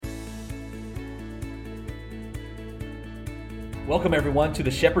Welcome, everyone, to the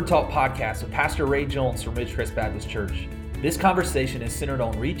Shepherd Talk podcast with Pastor Ray Jones from Ridgecrest Baptist Church. This conversation is centered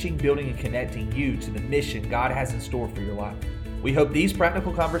on reaching, building, and connecting you to the mission God has in store for your life. We hope these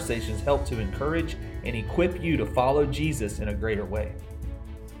practical conversations help to encourage and equip you to follow Jesus in a greater way.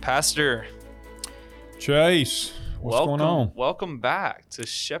 Pastor Chase, what's going on? Welcome back to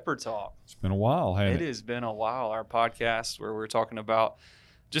Shepherd Talk. It's been a while, hasn't it? It has been a while. Our podcast where we're talking about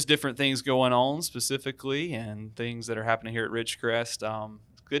just different things going on specifically and things that are happening here at Ridgecrest.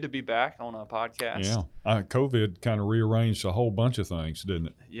 It's good to be back on a podcast. Yeah, COVID kind of rearranged a whole bunch of things, didn't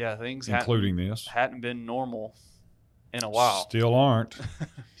it? Yeah, things including this hadn't been normal in a while. Still aren't. You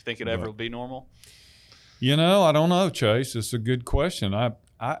think it ever will be normal? You know, I don't know, Chase. It's a good question. I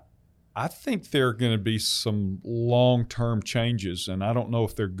think there are going to be some long-term changes, and I don't know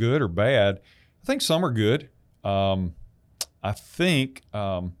if they're good or bad. I think some are good. I think,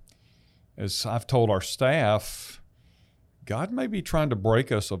 as I've told our staff, God may be trying to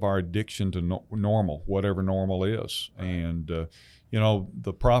break us of our addiction to normal, whatever normal is. And,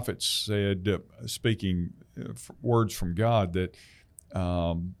 the prophet said, speaking words from God, that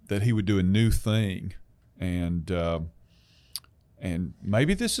he would do a new thing. And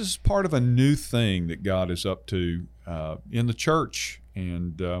maybe this is part of a new thing that God is up to in the church.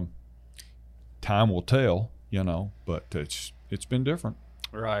 And time will tell. But it's been different.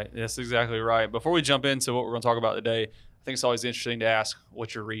 Right. That's exactly right. Before we jump into what we're going to talk about today, I think it's always interesting to ask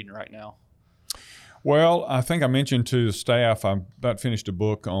what you're reading right now. Well, I think I mentioned to the staff, I about finished a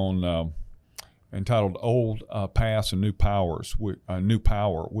book on entitled Old Paths and New Powers, New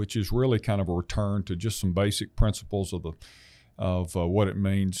Power, which is really kind of a return to just some basic principles of what it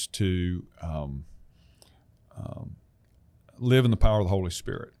means to live in the power of the Holy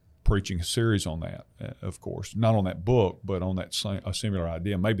Spirit. Preaching a series on that, of course, not on that book, but on that a similar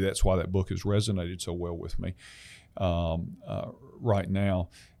idea. Maybe that's why that book has resonated so well with me right now.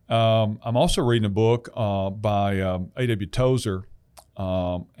 I'm also reading a book by A.W. Tozer,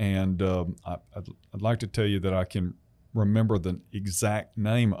 and I'd like to tell you that I can remember the exact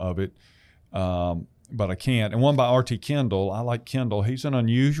name of it, but I can't. And one by R.T. Kendall. I like Kendall. He's an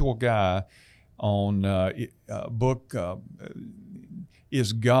unusual guy on book.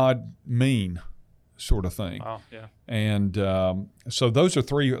 Is God mean, sort of thing. Oh, yeah. And so those are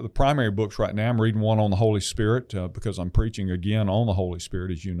three of the primary books right now. I'm reading one on the Holy Spirit because I'm preaching again on the Holy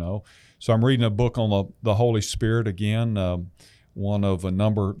Spirit, as you know. So I'm reading a book on the Holy Spirit again, one of a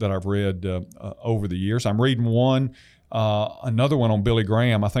number that I've read over the years. I'm reading another one on Billy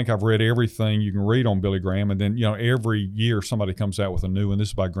Graham. I think I've read everything you can read on Billy Graham. And then, every year somebody comes out with a new one. This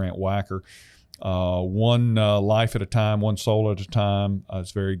is by Grant Wacker. One life at a time, one soul at a time.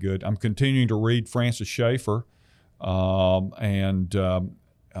 It's very good. I'm continuing to read Francis Schaeffer, and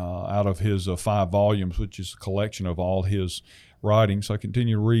out of his 5 volumes, which is a collection of all his writings. I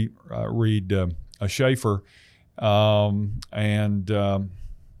continue to read Schaeffer, so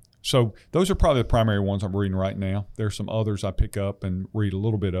those are probably the primary ones I'm reading right now. There's some others I pick up and read a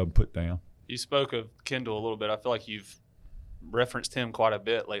little bit of and put down. You spoke of Kendall a little bit. I feel like you've referenced him quite a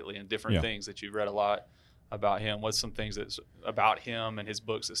bit lately in different things that you've read a lot about him. What's some things that's about him and his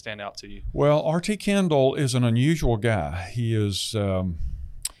books that stand out to you? Well, R.T. Kendall is an unusual guy. He is he's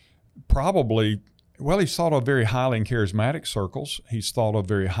thought of very highly in charismatic circles. He's thought of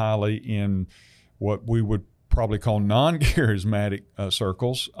very highly in what we would probably call non-charismatic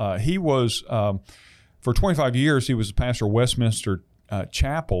circles. He was, for 25 years, he was the pastor of Westminster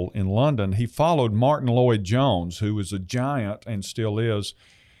Chapel in London. He followed Martin Lloyd-Jones, who was a giant and still is.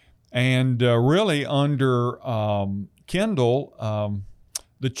 And really under Kendall,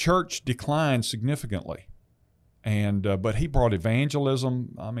 the church declined significantly. But he brought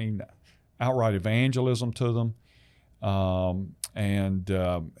evangelism, outright evangelism to them.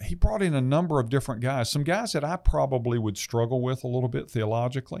 He brought in a number of different guys, some guys that I probably would struggle with a little bit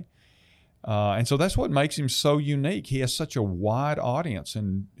theologically. And so that's what makes him so unique. He has such a wide audience,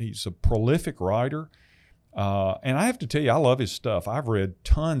 and he's a prolific writer. And I have to tell you, I love his stuff. I've read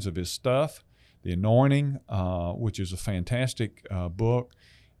tons of his stuff. The Anointing, which is a fantastic book.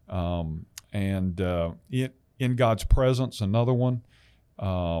 In God's Presence, another one.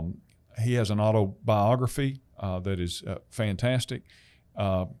 He has an autobiography that is fantastic.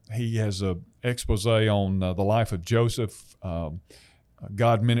 He has an expose on the life of Joseph,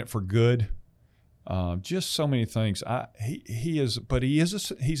 God Meant It for Good. Just so many things. He's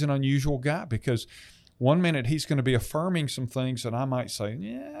an unusual guy because one minute he's going to be affirming some things that I might say,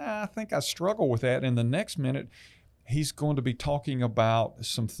 yeah, I think I struggle with that. And the next minute he's going to be talking about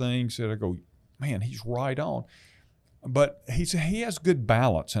some things that I go, man, he's right on. But he has good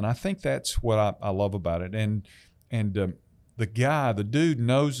balance, and I think that's what I love about it. And the the dude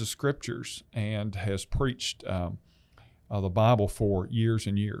knows the scriptures and has preached the Bible for years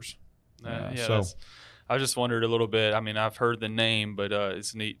and years. I just wondered a little bit. I mean, I've heard the name, but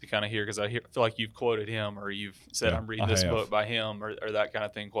it's neat to kind of hear, because I feel like you've quoted him, or you've said, I'm reading this book by him, or that kind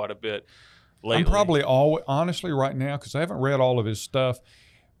of thing quite a bit lately. I'm probably honestly right now, because I haven't read all of his stuff,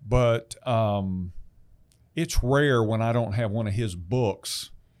 but it's rare when I don't have one of his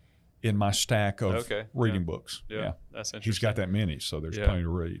books in my stack of reading books. Yeah, that's interesting. He's got that many, so there's plenty to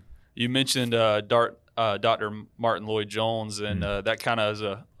read. You mentioned Dr. Martin Lloyd-Jones, and that kind of is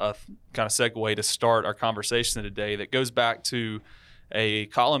a kind of segue to start our conversation today that goes back to a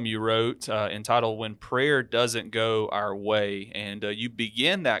column you wrote entitled "When Prayer Doesn't Go Our Way," and you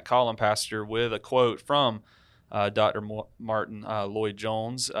begin that column, Pastor, with a quote from Dr. Martin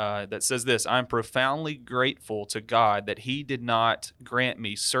Lloyd-Jones that says this: "I'm profoundly grateful to God that He did not grant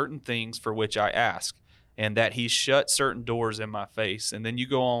me certain things for which I ask, and that He shut certain doors in my face." And then you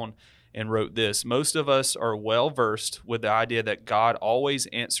go on and wrote this: "Most of us are well versed with the idea that God always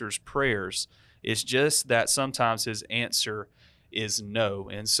answers prayers. It's just that sometimes His answer is no."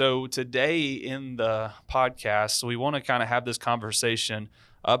 And so today in the podcast, we want to kind of have this conversation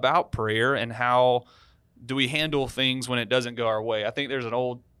about prayer and how do we handle things when it doesn't go our way. I think there's an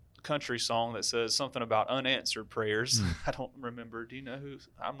old country song that says something about unanswered prayers. I don't remember. Do you know who?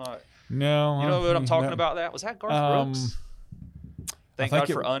 I'm not. No. You know what I'm talking about? That was that Garth Brooks. Thank God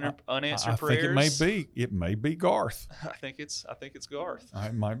for unanswered prayers. I think it may be Garth. I think it's Garth.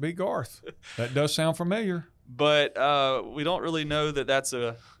 It might be Garth. That does sound familiar. But we don't really know that that's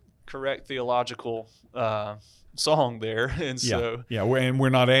a correct theological song there, and so and we're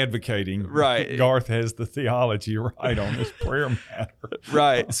not advocating. Right. Garth has the theology right on this prayer matter.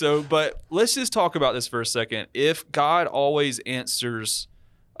 Right. So, but let's just talk about this for a second. If God always answers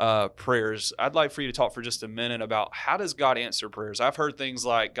prayers, I'd like for you to talk for just a minute about how does God answer prayers. I've heard things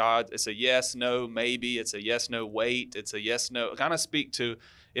like God, it's a yes, no, maybe. It's a yes, no, wait. It's a yes, no. Kind of speak to,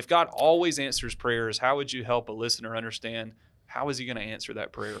 if God always answers prayers, how would you help a listener understand how is He going to answer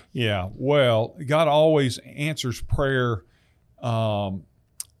that prayer? Yeah, well, God always answers prayer. When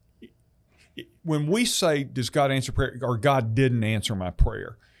we say, does God answer prayer, or God didn't answer my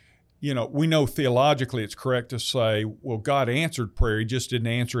prayer, we know theologically it's correct to say, well, God answered prayer, He just didn't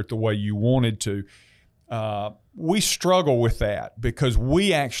answer it the way you wanted to. We struggle with that because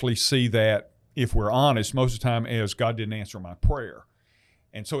we actually see that, if we're honest, most of the time as God didn't answer my prayer.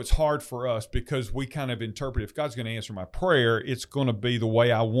 And so it's hard for us because we kind of interpret, if God's going to answer my prayer, it's going to be the way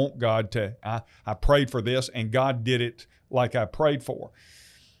I want God to. I prayed for this and God did it like I prayed for.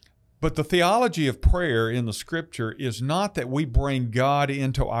 But the theology of prayer in the Scripture is not that we bring God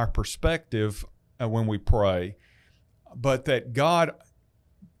into our perspective when we pray, but that God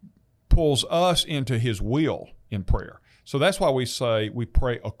pulls us into His will in prayer. So that's why we say we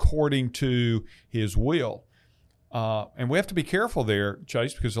pray according to His will. And we have to be careful there,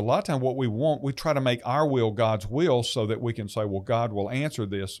 Chase, because a lot of time what we want, we try to make our will God's will so that we can say, well, God will answer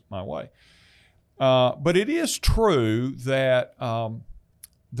this my way. But it is true that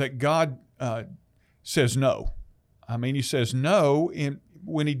that God says no. I mean, He says no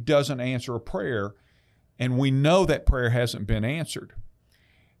when He doesn't answer a prayer, and we know that prayer hasn't been answered.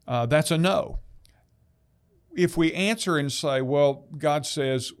 That's a no. If we answer and say, well, God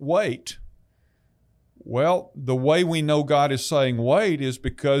says wait, well, the way we know God is saying wait is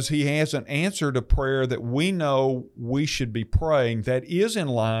because He hasn't answered a prayer that we know we should be praying that is in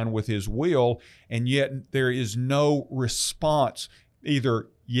line with His will, and yet there is no response, either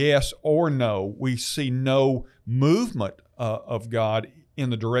yes or no. We see no movement of God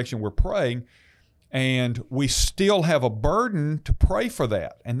in the direction we're praying, and we still have a burden to pray for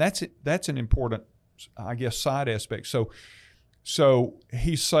that. And that's an important, I guess, side aspect. So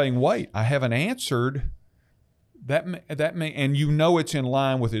He's saying, wait, I haven't answered. That may, and it's in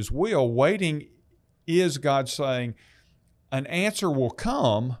line with His will. Waiting is God saying, an answer will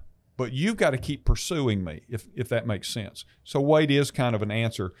come, but you've got to keep pursuing me, if that makes sense. So wait is kind of an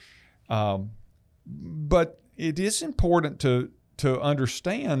answer. But it is important to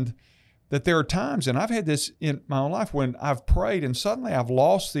understand that there are times, and I've had this in my own life, when I've prayed and suddenly I've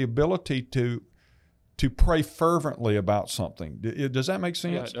lost the ability to pray fervently about something. Does that make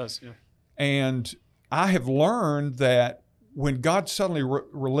sense? Yeah, it does, yeah. And I have learned that when God suddenly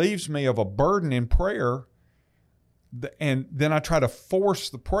relieves me of a burden in prayer, and then I try to force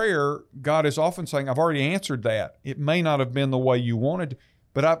the prayer, God is often saying, I've already answered that. It may not have been the way you wanted,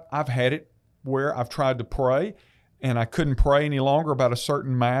 but I've had it where I've tried to pray and I couldn't pray any longer about a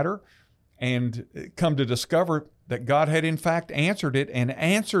certain matter, and come to discover that God had in fact answered it, and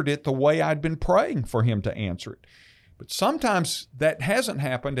answered it the way I'd been praying for Him to answer it. But sometimes that hasn't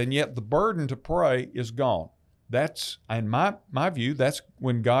happened, and yet the burden to pray is gone. That's, in my view, that's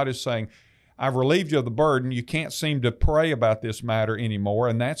when God is saying, I've relieved you of the burden. You can't seem to pray about this matter anymore.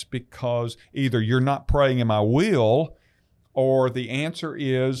 And that's because either you're not praying in my will, or the answer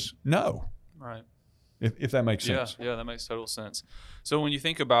is no. Right. If that makes sense. Yeah, that makes total sense. So when you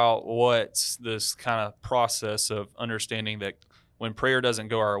think about what's this kind of process of understanding that when prayer doesn't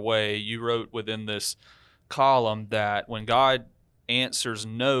go our way, you wrote within this column that when God answers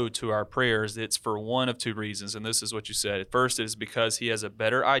no to our prayers, it's for one of two reasons. And this is what you said. At first, it is because he has a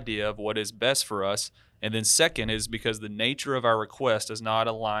better idea of what is best for us. And then second is because the nature of our request does not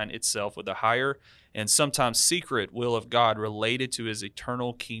align itself with the higher and sometimes secret will of God related to his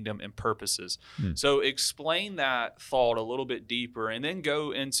eternal kingdom and purposes. So explain that thought a little bit deeper, and then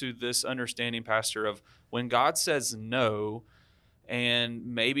go into this understanding, Pastor, of when God says no, and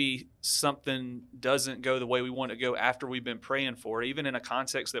maybe something doesn't go the way we want it to go after we've been praying for it, even in a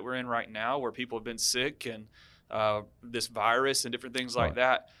context that we're in right now where people have been sick and this virus and different things like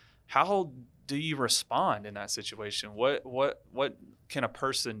that. How do you respond in that situation? What can a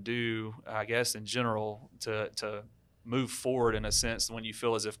person do, I guess, in general to move forward in a sense when you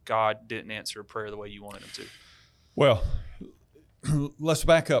feel as if God didn't answer a prayer the way you wanted him to? Well, let's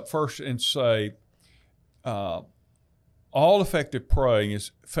back up first and say all effective praying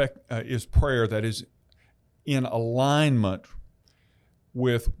is prayer that is in alignment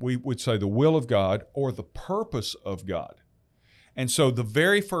with, we would say, the will of God or the purpose of God. And so the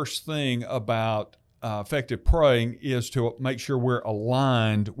very first thing about effective praying is to make sure we're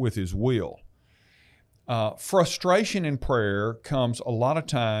aligned with his will. Frustration in prayer comes a lot of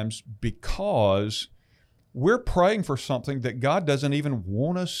times because we're praying for something that God doesn't even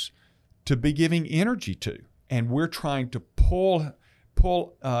want us to be giving energy to. And we're trying to pull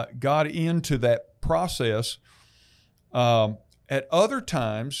God into that process. At other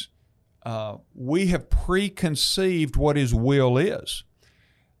times, we have preconceived what his will is.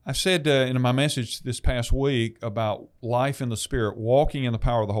 I said in my message this past week about life in the Spirit, walking in the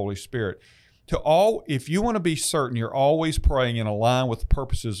power of the Holy Spirit. If you want to be certain you're always praying in line with the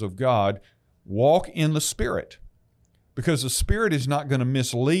purposes of God, walk in the Spirit, because the Spirit is not going to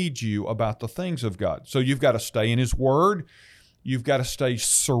mislead you about the things of God. So you've got to stay in his word. You've got to stay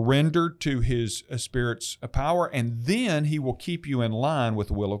surrendered to his Spirit's power, and then he will keep you in line with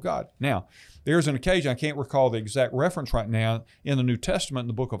the will of God. Now, there's an occasion, I can't recall the exact reference right now, in the New Testament, in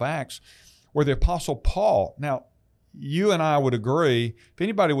the book of Acts, where the Apostle Paul, now, you and I would agree, if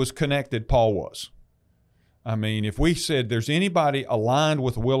anybody was connected, Paul was. I mean, if we said there's anybody aligned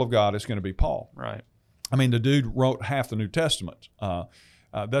with the will of God, it's going to be Paul. Right. I mean, the dude wrote half the New Testament.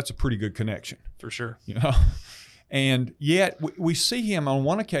 That's a pretty good connection. For sure. You know? And yet we see him on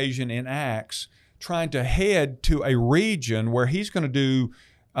one occasion in Acts trying to head to a region where he's going to do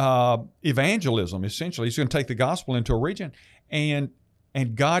evangelism, essentially. He's going to take the gospel into a region. And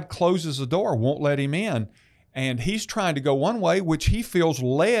God closes the door, won't let him in. And he's trying to go one way, which he feels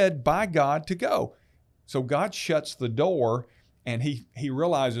led by God to go. So God shuts the door, and he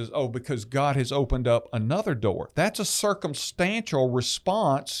realizes, because God has opened up another door. That's a circumstantial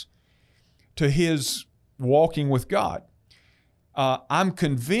response to his walking with God. I'm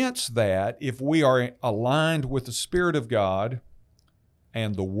convinced that if we are aligned with the Spirit of God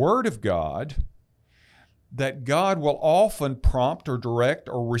and the Word of God, that God will often prompt or direct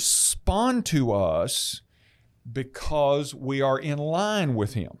or respond to us because we are in line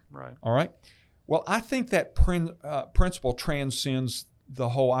with him. Right. All right? Well, I think that principle transcends the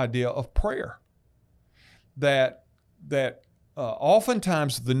whole idea of prayer. That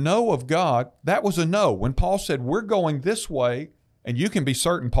oftentimes the no of God, that was a no. When Paul said, we're going this way, and you can be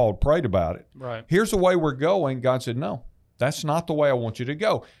certain Paul prayed about it. Right. Here's the way we're going. God said, no, that's not the way I want you to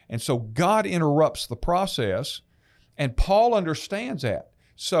go. And so God interrupts the process, and Paul understands that.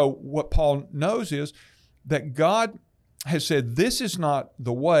 So what Paul knows is that God has said, this is not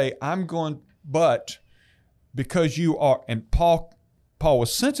the way I'm going, but because you are, and Paul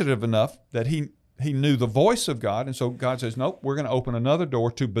was sensitive enough that he knew the voice of God, and so God says, nope, we're going to open another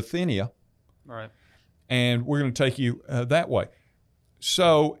door to Bithynia, right, and we're going to take you that way.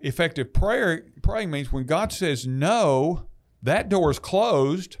 So effective praying means when God says no, that door is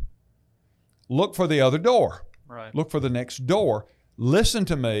closed, look for the other door. Right. Look for the next door. Listen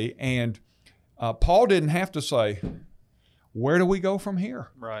to me. And Paul didn't have to say, where do we go from here?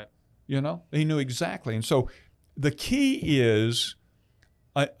 Right. You know, he knew exactly. And so the key is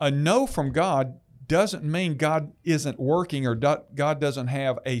a no from God doesn't mean God isn't working or God doesn't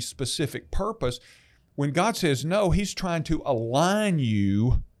have a specific purpose. When God says no, he's trying to align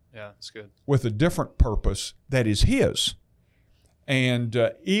you Yeah, that's good. with a different purpose that is His.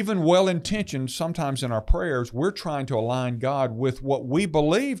 And even well-intentioned, sometimes in our prayers, we're trying to align God with what we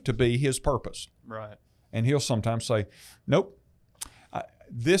believe to be His purpose. Right. And He'll sometimes say, nope,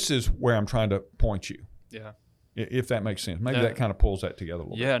 this is where I'm trying to point you. Yeah. If that makes sense. Maybe that kind of pulls that together a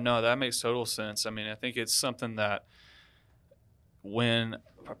little bit. Yeah, no, that makes total sense. I mean, I think it's something that when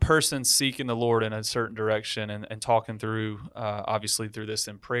a person's seeking the Lord in a certain direction and talking through, obviously through this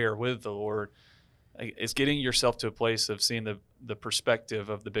in prayer with the Lord, it's getting yourself to a place of seeing the perspective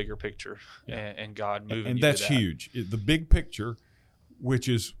of the bigger picture and God moving and you that's to that. huge. The big picture, which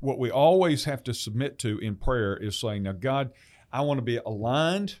is what we always have to submit to in prayer, is saying, now, God, I want to be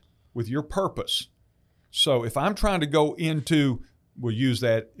aligned with your purpose. So if I'm trying to go into, we'll use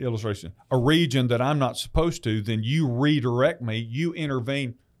that illustration, a region that I'm not supposed to, then you redirect me, you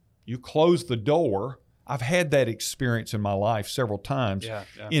intervene, you close the door. I've had that experience in my life several times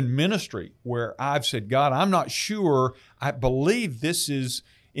in ministry where I've said, God, I'm not sure. I believe this is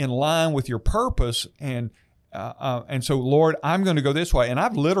in line with your purpose. And so, Lord, I'm going to go this way. And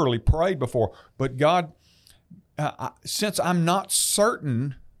I've literally prayed before, but God, since I'm not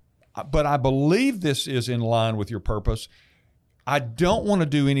certain, but I believe this is in line with your purpose, I don't want to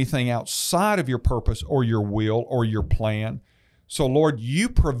do anything outside of your purpose or your will or your plan. So, Lord, you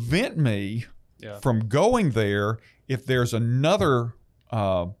prevent me from going there if there's another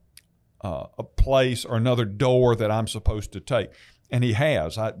a place or another door that I'm supposed to take. And He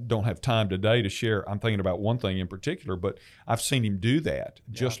has. I don't have time today to share. I'm thinking about one thing in particular, but I've seen Him do that,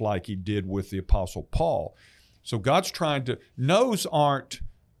 just like He did with the Apostle Paul. So God's trying to, no's aren't,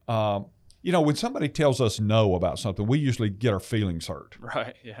 when somebody tells us no about something, we usually get our feelings hurt.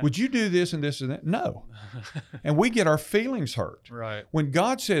 Right, yeah. Would you do this and this and that? No. And we get our feelings hurt. Right. When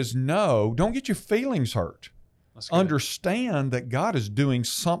God says no, don't get your feelings hurt. Understand that God is doing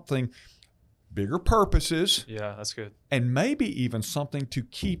something, bigger purposes. Yeah, that's good. And maybe even something to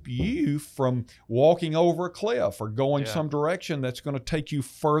keep you from walking over a cliff or going some direction that's going to take you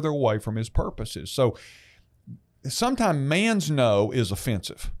further away from His purposes. So sometimes man's no is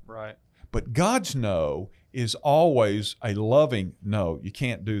offensive. Right. But God's no is always a loving no. You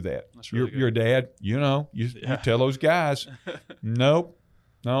can't do that. That's really You're a dad, you tell those guys, nope,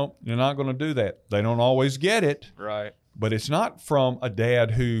 you're not going to do that. They don't always get it. Right. But it's not from a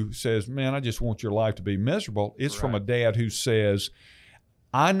dad who says, man, I just want your life to be miserable. It's from a dad who says,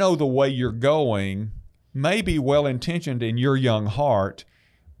 I know the way you're going may be well-intentioned in your young heart,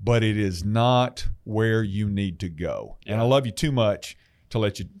 but it is not where you need to go. Yeah. And I love you too much to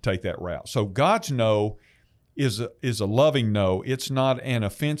let you take that route. So God's no is a loving no. It's not an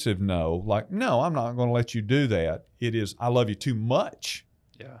offensive no. Like, no, I'm not going to let you do that. It is, I love you too much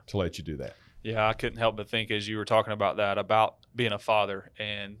to let you do that. Yeah, I couldn't help but think as you were talking about that, about being a father.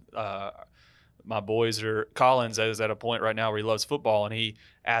 And my boys Collins is at a point right now where he loves football, and he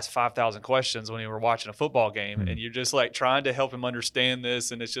asked 5,000 questions when he were watching a football game. Mm-hmm. And you're just like trying to help him understand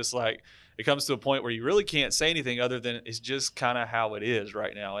this. And it's just like, it comes to a point where you really can't say anything other than it's just kind of how it is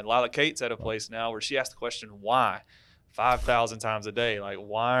right now. And Lila Kate's at a place now where she asks the question, why? 5,000 times a day. Like,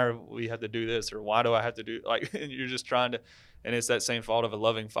 why are we have to do this? Or why do I have to do, like, and you're just trying to, and it's that same fault of a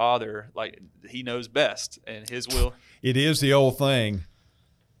loving father. Like, He knows best and His will. It is the old thing.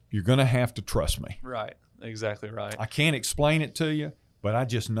 You're going to have to trust me. Right. Exactly right. I can't explain it to you, but I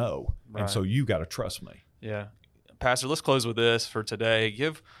just know. Right. And so you got to trust me. Yeah. Pastor, let's close with this for today.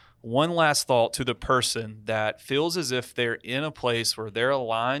 Give one last thought to the person that feels as if they're in a place where they're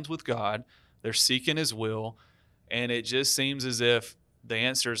aligned with God, they're seeking His will, and it just seems as if the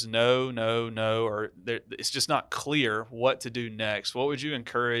answer is no, or it's just not clear what to do next. What would you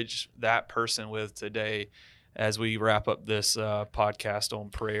encourage that person with today as we wrap up this podcast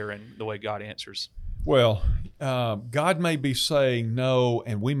on prayer and the way God answers? Well, God may be saying no,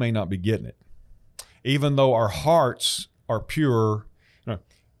 and we may not be getting it. Even though our hearts are pure.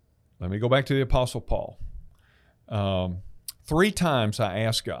 Let me go back to the Apostle Paul. 3 times I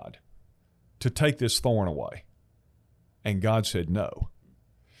asked God to take this thorn away, and God said no.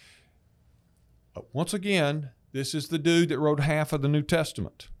 Once again, this is the dude that wrote half of the New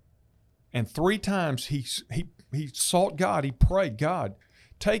Testament. And 3 times he sought God. He prayed, God,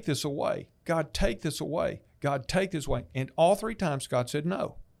 take this away. God, take this away. God, take this away. And all 3 times God said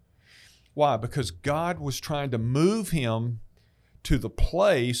no. Why? Because God was trying to move him to the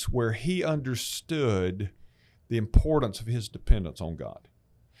place where he understood the importance of his dependence on God.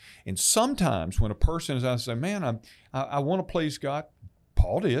 And sometimes when a person is out and say, man, I want to please God.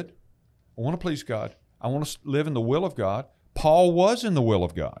 Paul did. I want to please God. I want to live in the will of God. Paul was in the will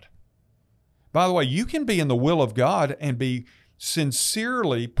of God. By the way, you can be in the will of God and be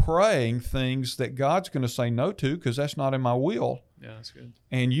sincerely praying things that God's going to say no to because that's not in my will. Yeah, that's good.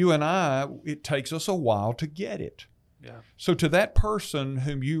 And you and I, it takes us a while to get it. Yeah. So to that person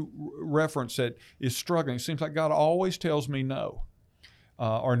whom you reference that is struggling, it seems like God always tells me no,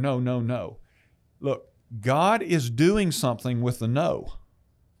 or no, no, no. Look, God is doing something with the no.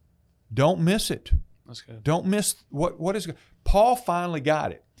 Don't miss it. That's good. Don't miss what is. Paul finally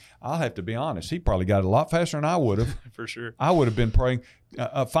got it. I'll have to be honest. He probably got it a lot faster than I would have. For sure. I would have been praying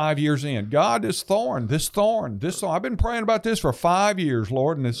 5 years in. God, this thorn. I've been praying about this for 5 years,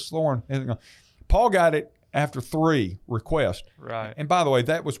 Lord, and this thorn. Paul got it after 3 requests. Right. And by the way,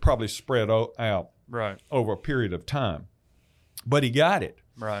 that was probably spread out Right. over a period of time. But he got it.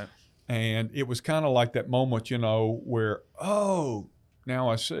 Right. And it was kind of like that moment, where, oh, now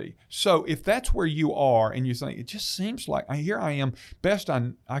I see. So if that's where you are and you think, it just seems like, here I am, best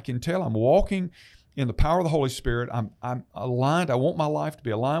I can tell, I'm walking in the power of the Holy Spirit. I'm aligned. I want my life to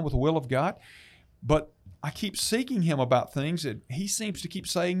be aligned with the will of God. But I keep seeking Him about things that He seems to keep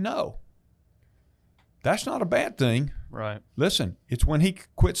saying no. That's not a bad thing. Right. Listen, it's when He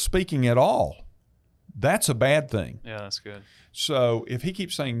quits speaking at all. That's a bad thing. Yeah, that's good. So if He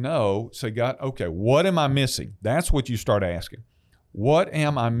keeps saying no, say, God, okay, what am I missing? That's what you start asking. What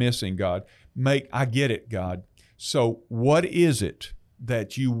am I missing, God? I get it, God. So what is it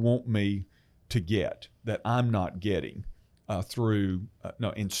that you want me to get that I'm not getting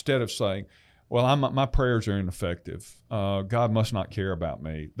instead of saying, well, my prayers are ineffective. God must not care about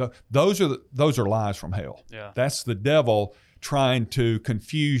me. Those are lies from hell. Yeah. That's the devil trying to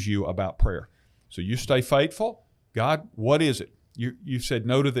confuse you about prayer. So you stay faithful. God, what is it? You've said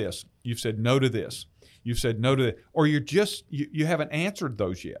no to this. You've said no to this. You've said no to that. Or you haven't answered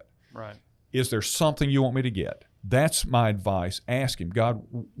those yet. Right. Is there something you want me to get? That's my advice. Ask Him, God,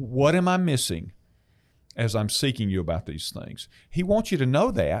 what am I missing as I'm seeking you about these things? He wants you to know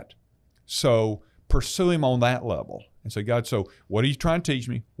that. So pursue Him on that level and say, God, so what are you trying to teach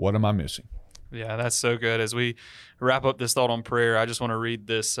me? What am I missing? Yeah, that's so good. As we wrap up this thought on prayer, I just want to read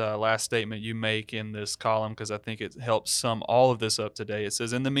this last statement you make in this column because I think it helps sum all of this up today. It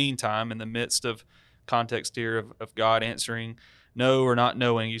says, in the meantime, in the midst of context here of God answering no or not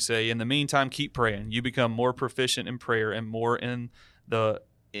knowing, you say, in the meantime, keep praying. You become more proficient in prayer and more in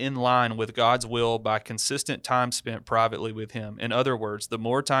line with God's will by consistent time spent privately with Him. In other words, the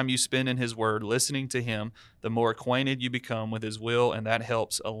more time you spend in His Word listening to Him, the more acquainted you become with His will, and that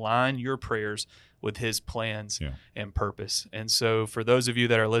helps align your prayers with His plans and purpose. And so for those of you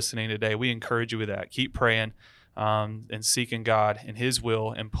that are listening today, we encourage you with that. Keep praying and seeking God and His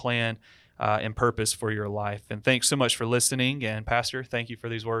will and plan and purpose for your life. And thanks so much for listening. And Pastor, thank you for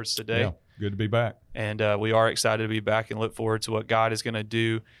these words today. Yeah, good to be back. And we are excited to be back and look forward to what God is going to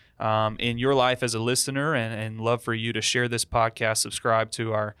do in your life as a listener, and love for you to share this podcast, subscribe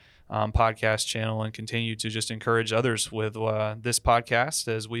to our podcast channel, and continue to just encourage others with this podcast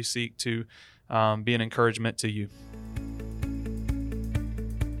as we seek to be an encouragement to you.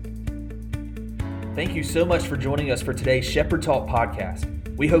 Thank you so much for joining us for today's Shepherd Talk podcast.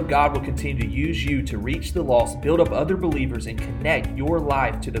 We hope God will continue to use you to reach the lost, build up other believers, and connect your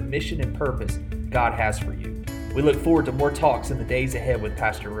life to the mission and purpose God has for you. We look forward to more talks in the days ahead with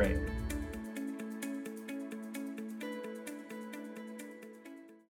Pastor Ray.